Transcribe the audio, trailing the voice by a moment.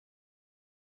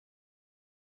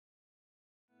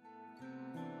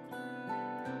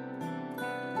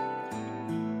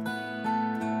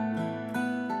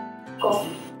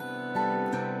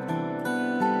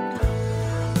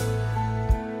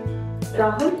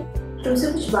राहुल,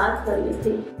 तुमसे कुछ बात करनी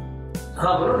थी।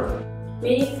 हाँ बोलो ना।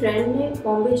 मेरी फ्रेंड ने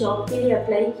बॉम्बे जॉब के लिए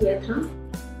अप्लाई किया था,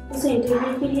 उसे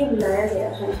इंटरव्यू के लिए बुलाया गया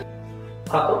है।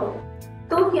 हाँ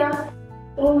तो क्या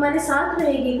वो हमारे साथ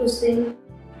रहेगी कुछ दिन?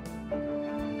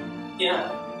 क्या?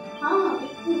 हाँ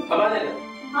हमारे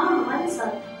हाँ हमारे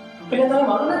साथ। पहले तुम्हें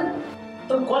मालूम है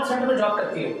तुम कॉल सेंटर में जॉब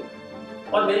करती हो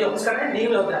और मेरी ऑफिस का टाइम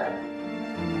 9 होता है।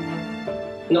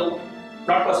 No,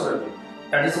 not possible.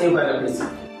 That is new please.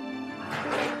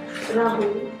 Rahul,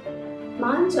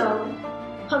 मान जाओ,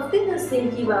 हफ्ते 10 दिन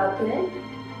की बात है,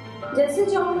 जैसे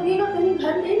जॉब लगेगा कहीं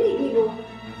घर ले लेगी वो,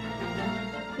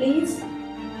 प्लीज।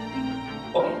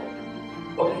 ओके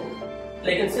ओके,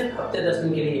 लेकिन सिर्फ हफ्ते 10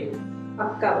 दिन के लिए।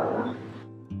 पक्का बाबा।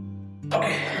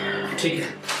 ओके ठीक है,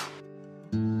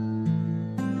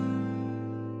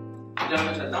 जब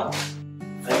मैं चलता हूँ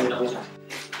मैं मिलूंगा।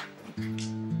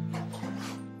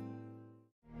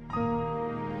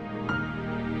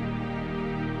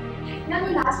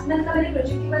 लास्ट मंथ का मैंने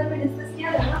प्रोजेक्ट के बारे में डिस्कस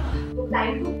किया था ना, वो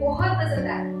क्लाइंट को बहुत पसंद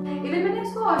आया। इवन मैंने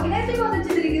उसको ऑर्गेनाइज भी बहुत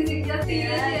अच्छे तरीके से किया।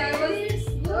 Seriously I was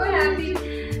so happy.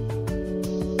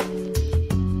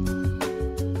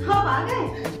 हाँ आ गए।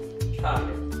 हाँ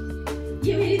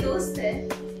ये मेरी दोस्त है,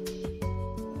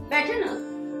 बैठे ना।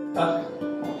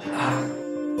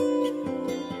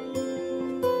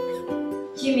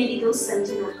 ये मेरी दोस्त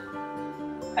संजना।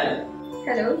 हेलो।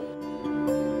 हेलो।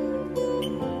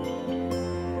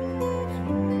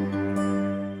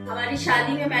 हमारी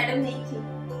शादी में मैडम नहीं थी,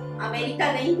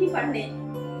 अमेरिका गई थी पढ़ने।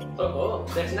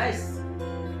 Oh that's nice.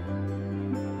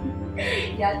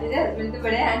 यार तेरे हस्बैंड तो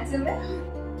बड़े हैंडसम है।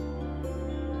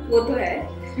 वो तो है।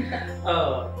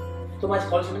 तुम आज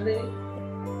कॉल सुन देगी?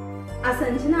 आज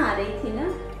संजना आ रही थी ना,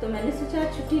 तो मैंने सोचा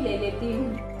छुट्टी ले लेती हूँ।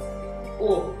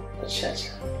 ओह अच्छा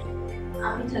अच्छा।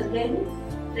 आप भी थक गए हो,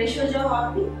 फ्रेश हो जाओ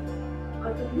आप भी,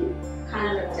 और तुम भी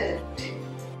खाना लग जाए।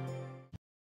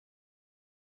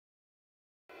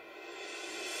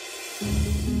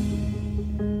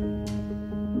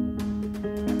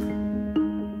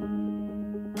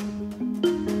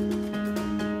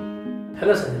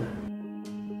 Hello Sanjana.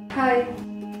 Hi.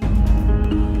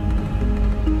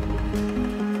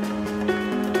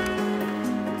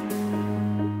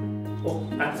 Oh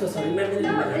I am so sorry, मैं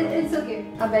इट्स ओके,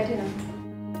 आप बैठे ना।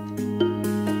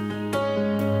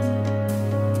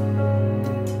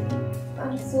 I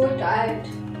am so tired.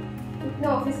 इतने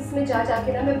ऑफिस में जा जाके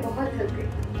ना मैं बहुत थक गई,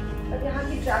 और यहाँ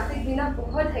की ट्रैफिक भी ना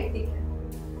बहुत हेक्टिक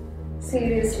है।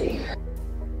 सीरियसली।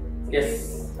 यस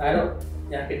आई नो,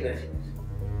 यहाँ की traffic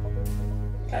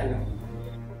I know.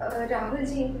 Rahul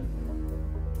ji,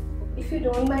 if you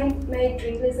don't mind, मैं एक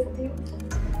ड्रिंक ले सकती हूँ?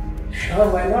 Sure,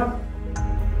 why not.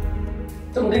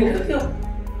 तुम ड्रिंक करती हो?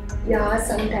 या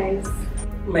समटाइम्स।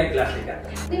 मैं एक ग्लास लेकर आता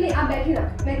हूँ। नहीं आप बैठिए ना,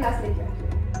 मैं ग्लास लेके आती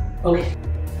हूँ। ओके।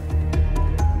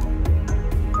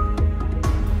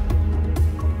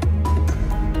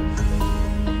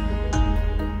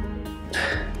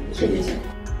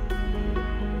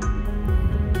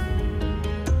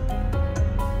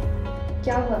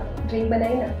 क्या हुआ, ड्रिंक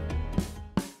बनाई ना?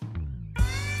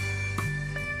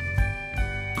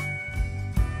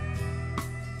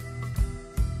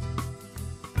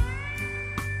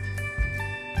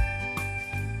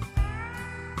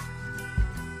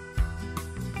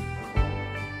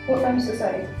 Oh, I'm so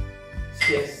sorry.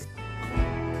 Yes.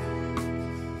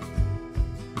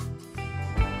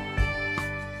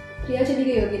 प्रिया चली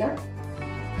गई होगी ना?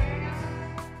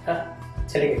 हाँ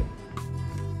चली गई।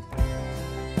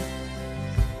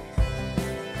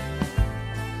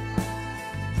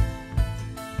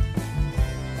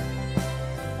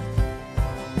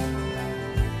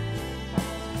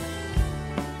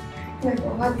 मैं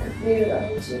बहुत थक गई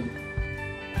राहुल जी,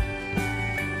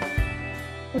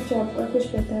 और जॉब का कुछ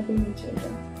पता भी नहीं चल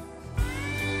रहा।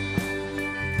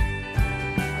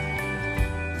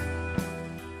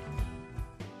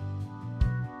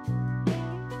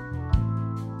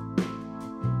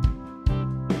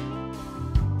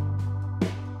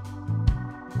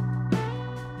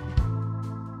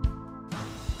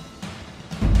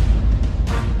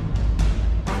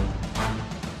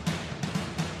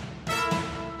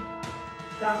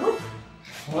 राहुल,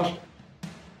 हाँ?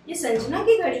 ये संजना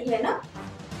की घड़ी है ना?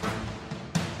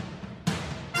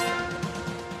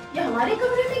 ये हमारे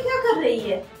कमरे में क्या कर रही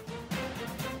है?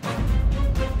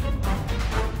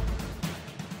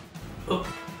 तो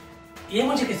ये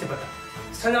मुझे कैसे पता?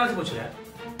 संजना से पूछ रहा है।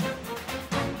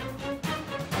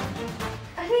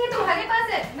 अरे ये तुम्हारे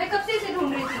पास है, मैं कब से इसे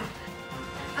ढूंढ रही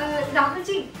थी। राहुल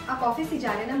जी, आप ऑफिस ही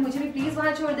जा रहे हैं ना, मुझे भी प्लीज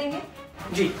वहां छोड़ देंगे?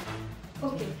 जी।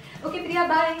 ओके ओके प्रिया,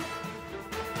 बाय।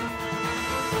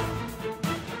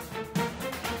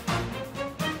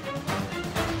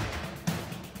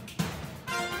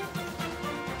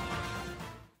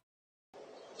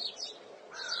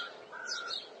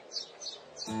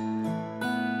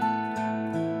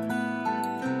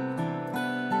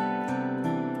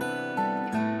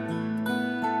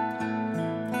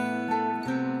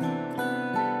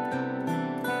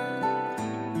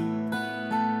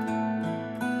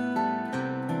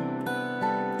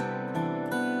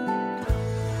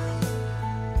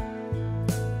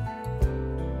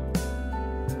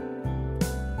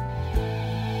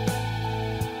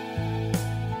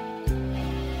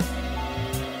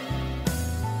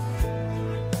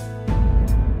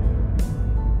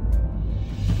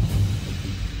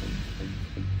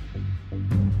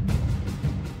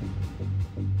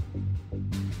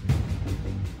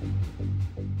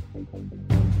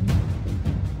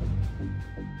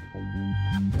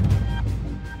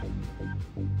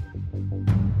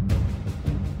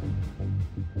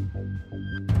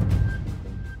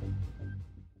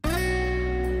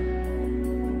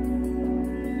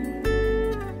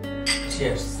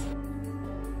 Cheers.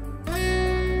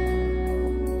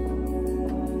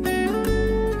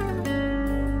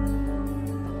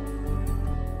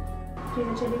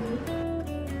 प्रिया चलेगी?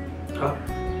 हाँ,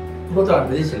 वो तो 8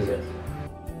 बजे चल जाएगी।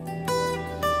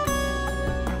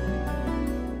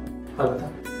 हाँ बता,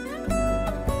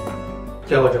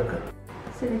 क्या हुआ जॉब का?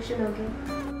 सिलेक्शन हो गया।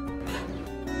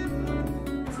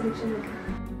 सिलेक्शन हो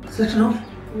गया। सिलेक्शन हो गया?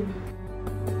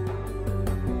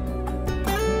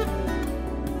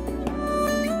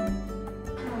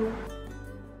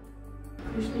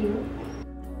 खुश नहीं हो?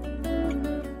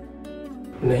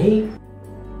 नहीं,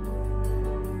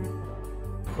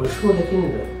 खुश हूँ लेकिन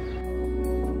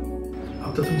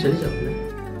अब तो तुम चली जाओ ना।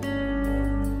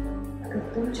 अगर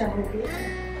तुम चाहोगे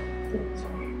तो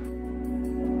जाओ।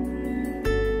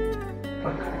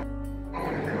 पक्का?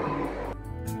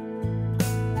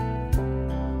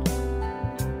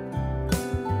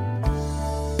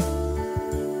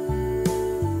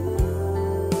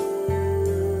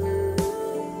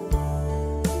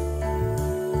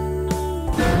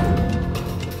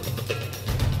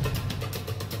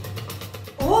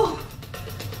 ओह,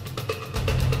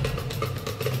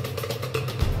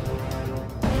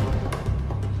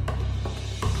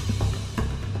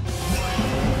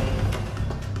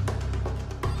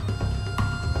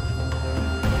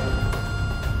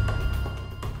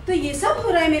 तो ये सब हो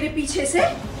रहा है मेरे पीछे से?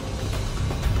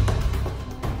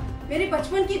 मेरे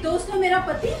बचपन की दोस्त और मेरा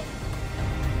पति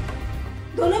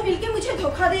दोनों मिलके मुझे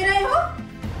धोखा दे रहे हो?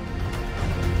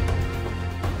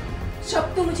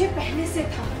 शक तो मुझे पहले से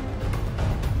था।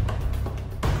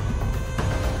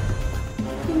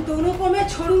 तुम दोनों को मैं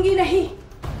छोड़ूंगी नहीं।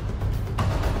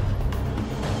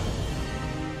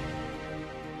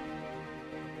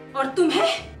 और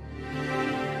तुम्हें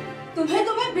तुम्हें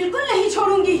तो मैं बिल्कुल नहीं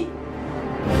छोड़ूंगी।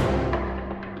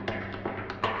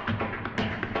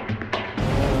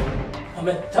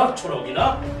 हमें तब छोड़ोगी ना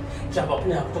जब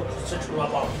अपने आप को खुद से छुड़वा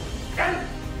पाओगी।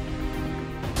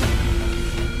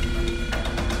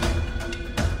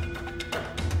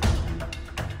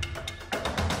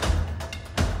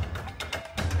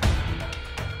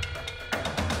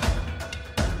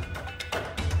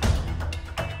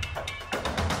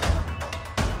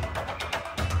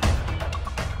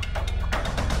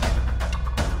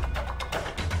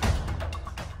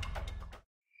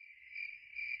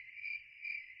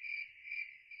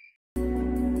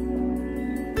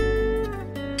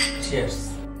 Cheers.